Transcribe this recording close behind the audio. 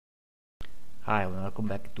Hi, welcome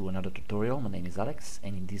back to another tutorial. My name is Alex,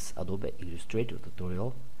 and in this Adobe Illustrator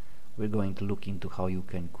tutorial we're going to look into how you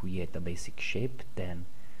can create a basic shape, then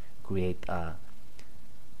create a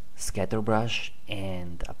scatter brush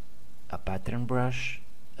and a pattern brush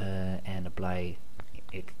and apply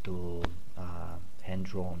it to a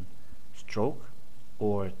hand-drawn stroke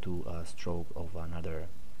or to a stroke of another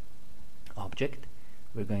object.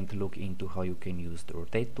 We're going to look into how you can use the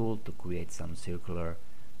rotate tool to create some circular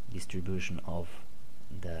distribution of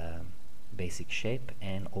the basic shape,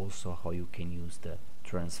 and also how you can use the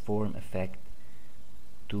transform effect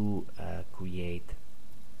to create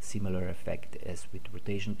similar effect as with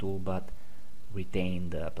rotation tool, but retain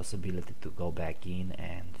the possibility to go back in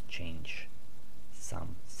and change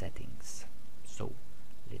some settings. So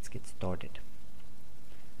let's get started.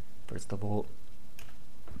 First of all,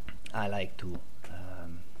 I like to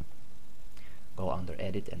go under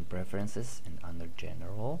edit and preferences, and under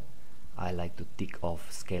general I like to tick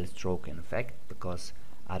off scale, stroke and effect, because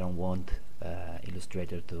I don't want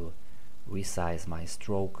Illustrator to resize my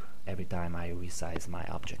stroke every time I resize my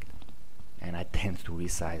object, and I tend to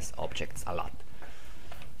resize objects a lot.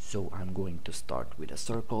 So I'm going to start with a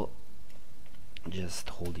circle, just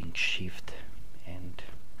holding Shift and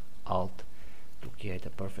Alt to create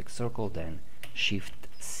a perfect circle, then Shift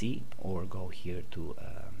C, or go here to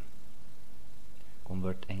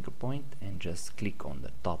convert anchor point and just click on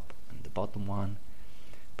the top and the bottom one,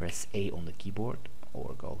 press A on the keyboard,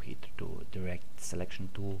 or go here to direct selection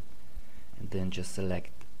tool, and then just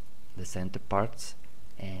select the center parts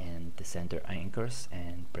and the center anchors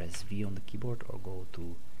and press V on the keyboard, or go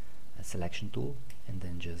to a selection tool and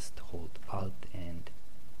then just hold Alt and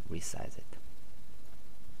resize it.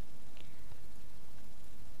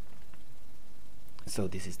 So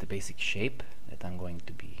this is the basic shape that I'm going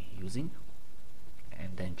to be using,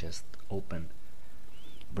 and then just open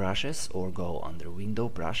brushes or go under window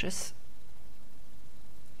brushes,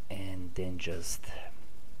 and then just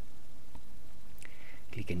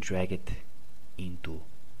click and drag it into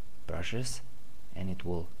brushes, and it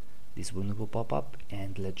will, this window will pop up.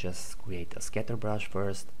 And let's just create a scatter brush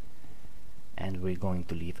first, and we're going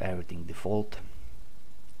to leave everything default,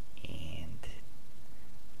 and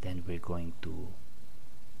then we're going to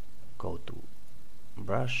go to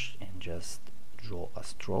brush and just draw a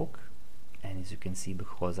stroke. And as you can see,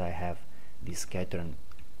 because I have this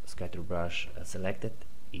scatter brush selected,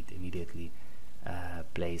 it immediately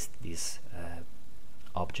placed these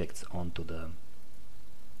objects onto the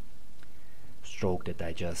stroke that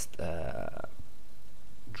I just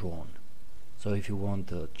drawn. So if you want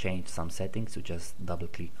to change some settings, you just double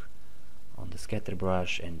click on the scatter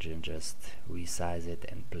brush and then just resize it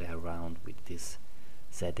and play around with these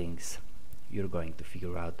settings. You're going to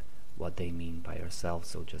figure out what they mean by yourself,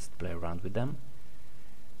 so just play around with them.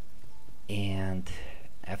 And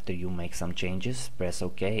after you make some changes, press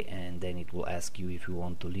OK, and then it will ask you if you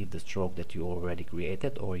want to leave the stroke that you already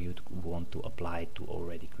created, or you want to apply to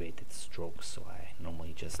already created strokes. So I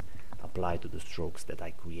normally just apply to the strokes that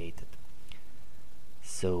I created.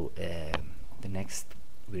 So the next,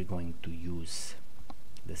 we're going to use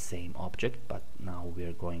the same object, but now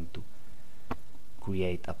we're going to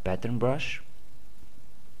create a pattern brush,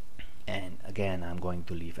 and again I'm going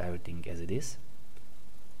to leave everything as it is,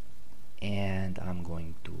 and I'm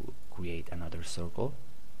going to create another circle,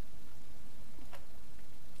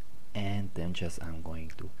 and then just I'm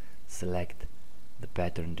going to select the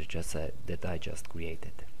pattern that I just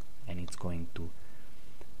created, and it's going to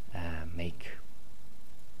make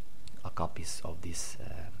a copies of this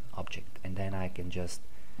object. And then I can just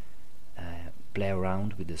play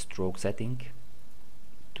around with the stroke setting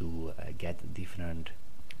to get a different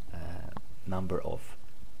number of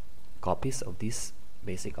copies of this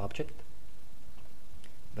basic object.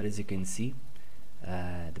 But as you can see,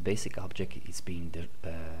 the basic object is being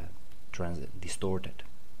distorted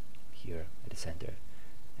here at the center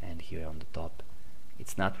and here on the top.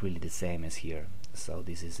 It's not really the same as here, so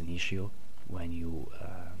this is an issue when you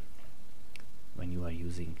are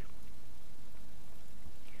using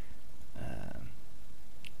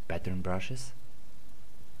pattern brushes.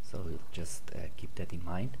 So just keep that in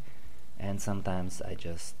mind. And sometimes I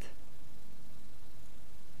just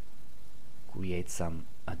create some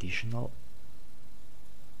additional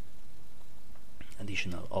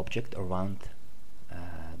object around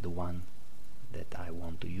the one that I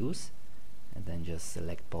want to use, and then just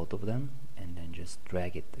select both of them and then just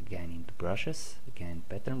drag it again into brushes, again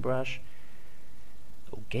pattern brush.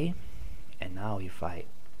 Okay, and now if I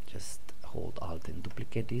just hold Alt and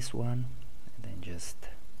duplicate this one, and then just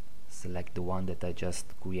select the one that I just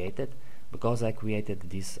created, because I created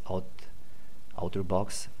this outer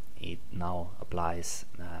box it now applies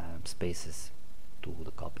spaces to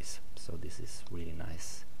the copies. So this is really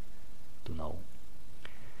nice to know.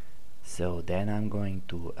 So then I'm going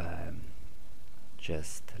to let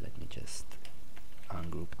me just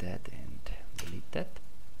ungroup that and delete that.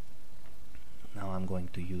 Now I'm going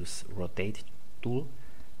to use rotate tool.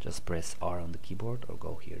 Just press R on the keyboard or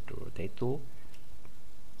go here to rotate tool,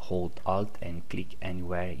 hold Alt and click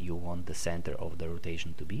anywhere you want the center of the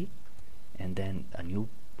rotation to be, and then a new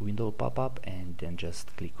window will pop up, and then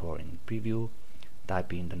just click in preview,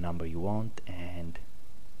 type in the number you want and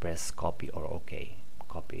press copy or OK.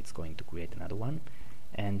 Copy, it's going to create another one,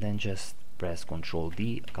 and then just press Ctrl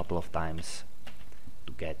D a couple of times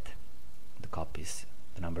to get the copies,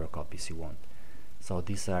 the number of copies you want. So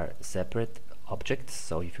these are separate objects,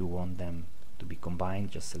 so if you want them to be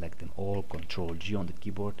combined, just select them all, Ctrl G on the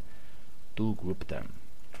keyboard to group them.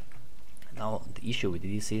 Now the issue with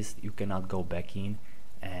this is you cannot go back in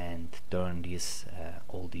and turn these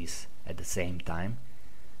all these at the same time.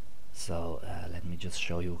 So let me just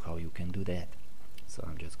show you how you can do that. So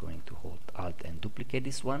I'm just going to hold Alt and duplicate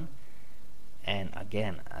this one, and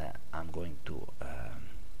again I'm going to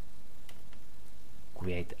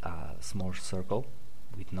create a small circle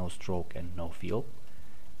with no stroke and no fill,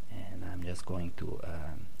 and I'm just going to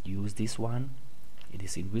use this one, it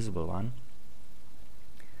is invisible one,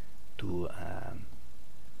 to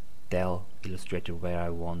tell Illustrator where I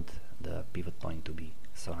want the pivot point to be.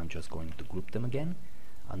 So I'm just going to group them again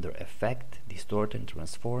under Effect, Distort and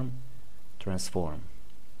Transform, Transform,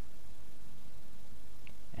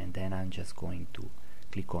 and then I'm just going to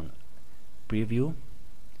click on Preview.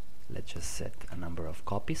 Let's just set a number of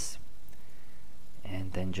copies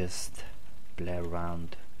and then just play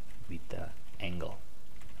around with the angle.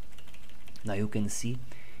 Now you can see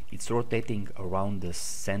it's rotating around the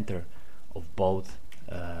center of both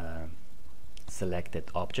selected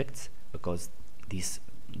objects because this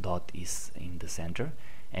dot is in the center,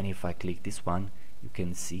 and if I click this one you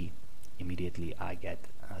can see immediately I get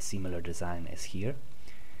a similar design as here,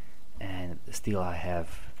 and still I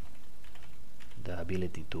have the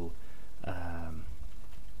ability to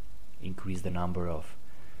increase the number of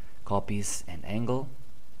copies and angle,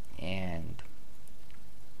 and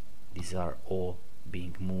these are all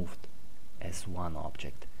being moved as one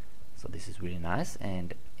object. So this is really nice,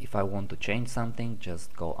 and if I want to change something,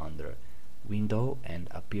 just go under Window and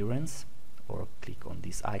Appearance or click on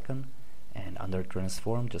this icon, and under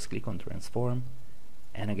Transform just click on Transform,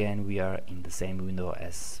 and again we are in the same window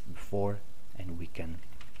as before, and we can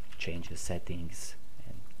change the settings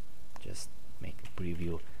and just make a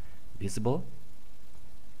preview visible,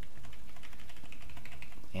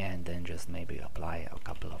 and then just maybe apply a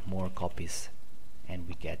couple of more copies and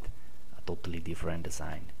we get a totally different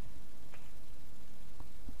design.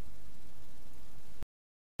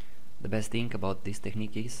 The best thing about this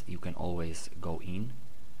technique is you can always go in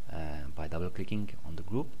by double clicking on the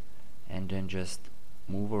group and then just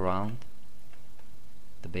move around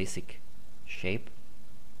the basic shape,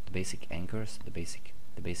 the basic anchors, the basic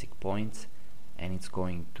points, and it's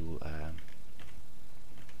going to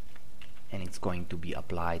be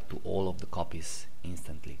applied to all of the copies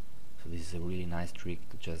instantly. So this is a really nice trick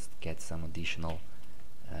to just get some additional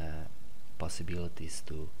possibilities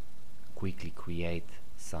to quickly create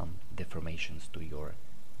some deformations to your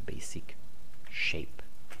basic shape.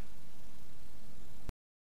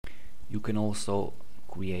 You can also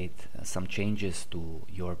create some changes to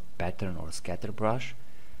your pattern or scatter brush.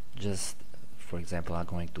 Just for example, I'm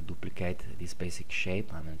going to duplicate this basic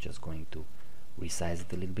shape. I'm just going to resize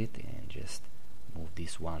it a little bit and just move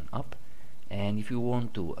this one up, and if you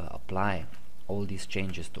want to apply all these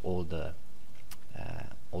changes to all the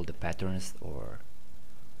patterns or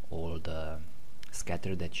all the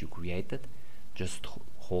scatter that you created, just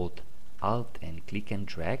hold Alt and click and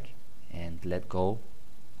drag and let go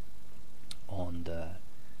on the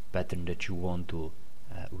pattern that you want to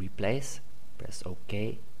replace. Press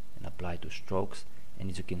OK and apply to strokes,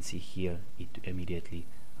 and as you can see here, it immediately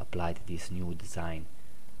applied this new design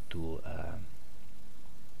to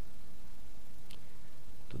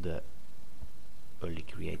the early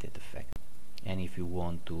created effect. And if you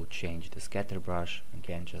want to change the scatter brush,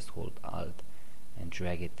 again just hold Alt and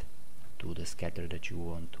drag it to the scatter that you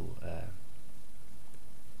want to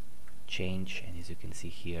change, and as you can see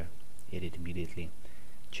here, it immediately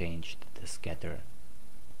changed the scatter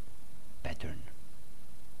pattern.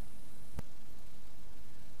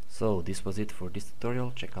 So this was it for this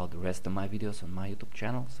tutorial. Check out the rest of my videos on my YouTube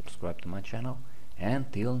channel, subscribe to my channel,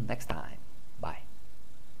 and till next time, bye.